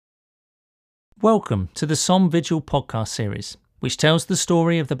Welcome to the Somme Vigil podcast series, which tells the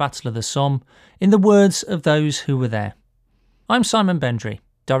story of the Battle of the Somme in the words of those who were there. I'm Simon Bendry,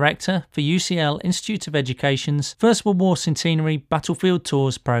 Director for UCL Institute of Education's First World War Centenary Battlefield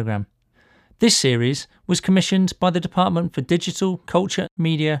Tours programme. This series was commissioned by the Department for Digital, Culture,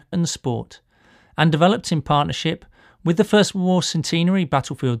 Media and Sport and developed in partnership with the First World War Centenary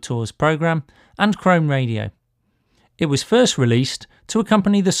Battlefield Tours programme and Chrome Radio. It was first released to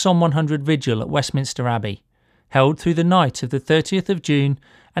accompany the Somme 100 Vigil at Westminster Abbey, held through the night of the 30th of June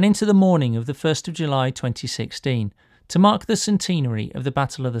and into the morning of the 1st of July 2016, to mark the centenary of the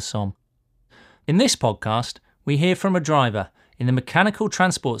Battle of the Somme. In this podcast, we hear from a driver in the mechanical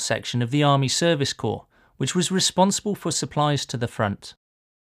transport section of the Army Service Corps, which was responsible for supplies to the front.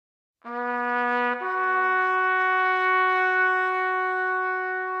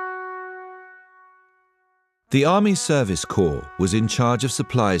 The Army Service Corps was in charge of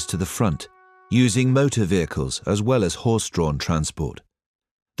supplies to the front, using motor vehicles as well as horse-drawn transport.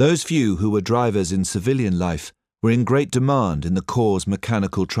 Those few who were drivers in civilian life were in great demand in the Corps'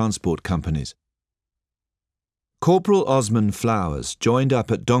 mechanical transport companies. Corporal Osman Flowers joined up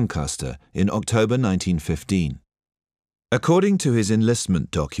at Doncaster in October 1915. According to his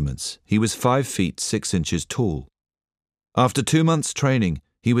enlistment documents, he was 5 feet 6 inches tall. After 2 months' training,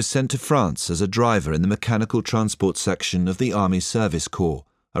 he was sent to France as a driver in the mechanical transport section of the Army Service Corps,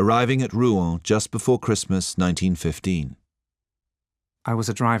 arriving at Rouen just before Christmas 1915. I was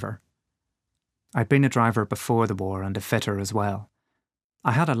a driver. I'd been a driver before the war and a fitter as well.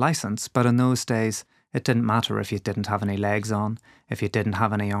 I had a licence, but in those days it didn't matter if you didn't have any legs on, if you didn't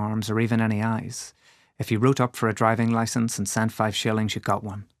have any arms or even any eyes. If you wrote up for a driving licence and sent 5 shillings, you got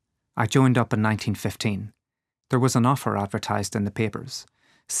one. I joined up in 1915. There was an offer advertised in the papers.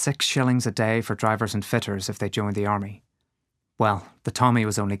 6 shillings a day for drivers and fitters if they joined the army. Well, the Tommy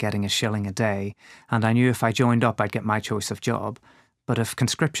was only getting 1 shilling a day, and I knew if I joined up I'd get my choice of job, but if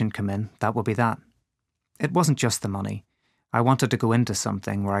conscription came in, that would be that. It wasn't just the money. I wanted to go into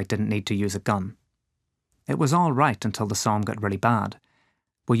something where I didn't need to use a gun. It was all right until the Somme got really bad.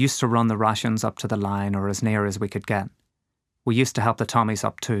 We used to run the rations up to the line or as near as we could get. We used to help the Tommies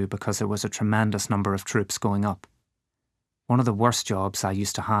up too because there was a tremendous number of troops going up. One of the worst jobs I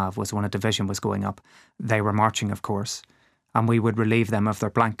used to have was when a division was going up. They were marching, of course, and we would relieve them of their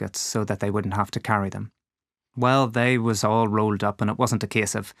blankets so that they wouldn't have to carry them. Well, they was all rolled up and it wasn't a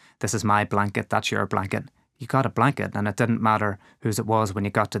case of, this is my blanket, that's your blanket. You got a blanket and it didn't matter whose it was when you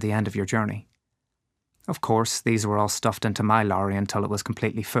got to the end of your journey. Of course, these were all stuffed into my lorry until it was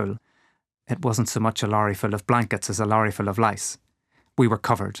completely full. It wasn't so much a lorry full of blankets as a lorry full of lice. We were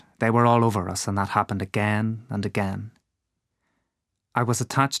covered. They were all over us, and that happened again and again. I was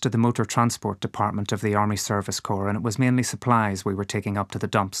attached to the motor transport department of the Army Service Corps, and it was mainly supplies we were taking up to the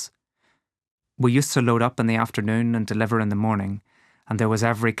dumps. We used to load up in the afternoon and deliver in the morning, and there was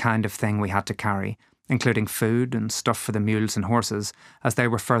every kind of thing we had to carry, including food and stuff for the mules and horses, as they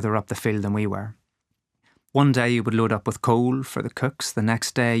were further up the field than we were. One day you would load up with coal for the cooks, the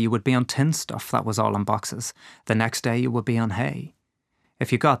next day you would be on tin stuff that was all in boxes, the next day you would be on hay.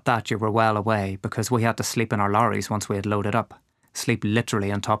 If you got that, you were well away, because we had to sleep in our lorries once we had loaded up. Sleep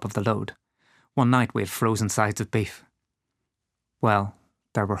literally on top of the load. One night we had frozen sides of beef. Well,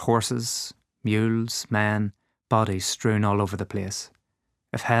 there were horses, mules, men, bodies strewn all over the place.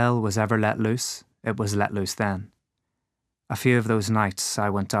 If hell was ever let loose, it was let loose then. A few of those nights I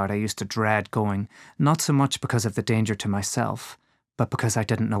went out, I used to dread going, not so much because of the danger to myself, but because I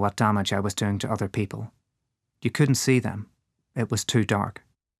didn't know what damage I was doing to other people. You couldn't see them. It was too dark.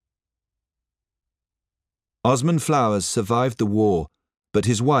 Osman Flowers survived the war, but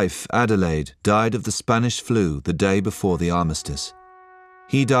his wife, Adelaide, died of the Spanish flu the day before the armistice.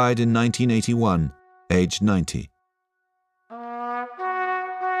 He died in 1981, aged 90.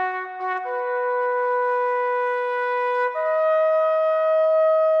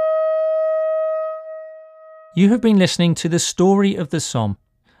 You have been listening to The Story of the Somme,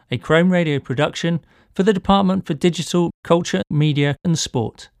 a Chrome Radio production for the Department for Digital, Culture, Media and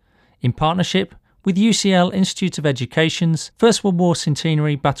Sport, in partnership with UCL Institute of Education's First World War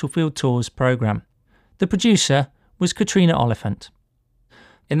Centenary Battlefield Tours programme. The producer was Katrina Oliphant.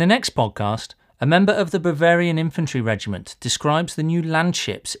 In the next podcast, a member of the Bavarian Infantry Regiment describes the new land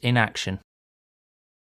ships in action.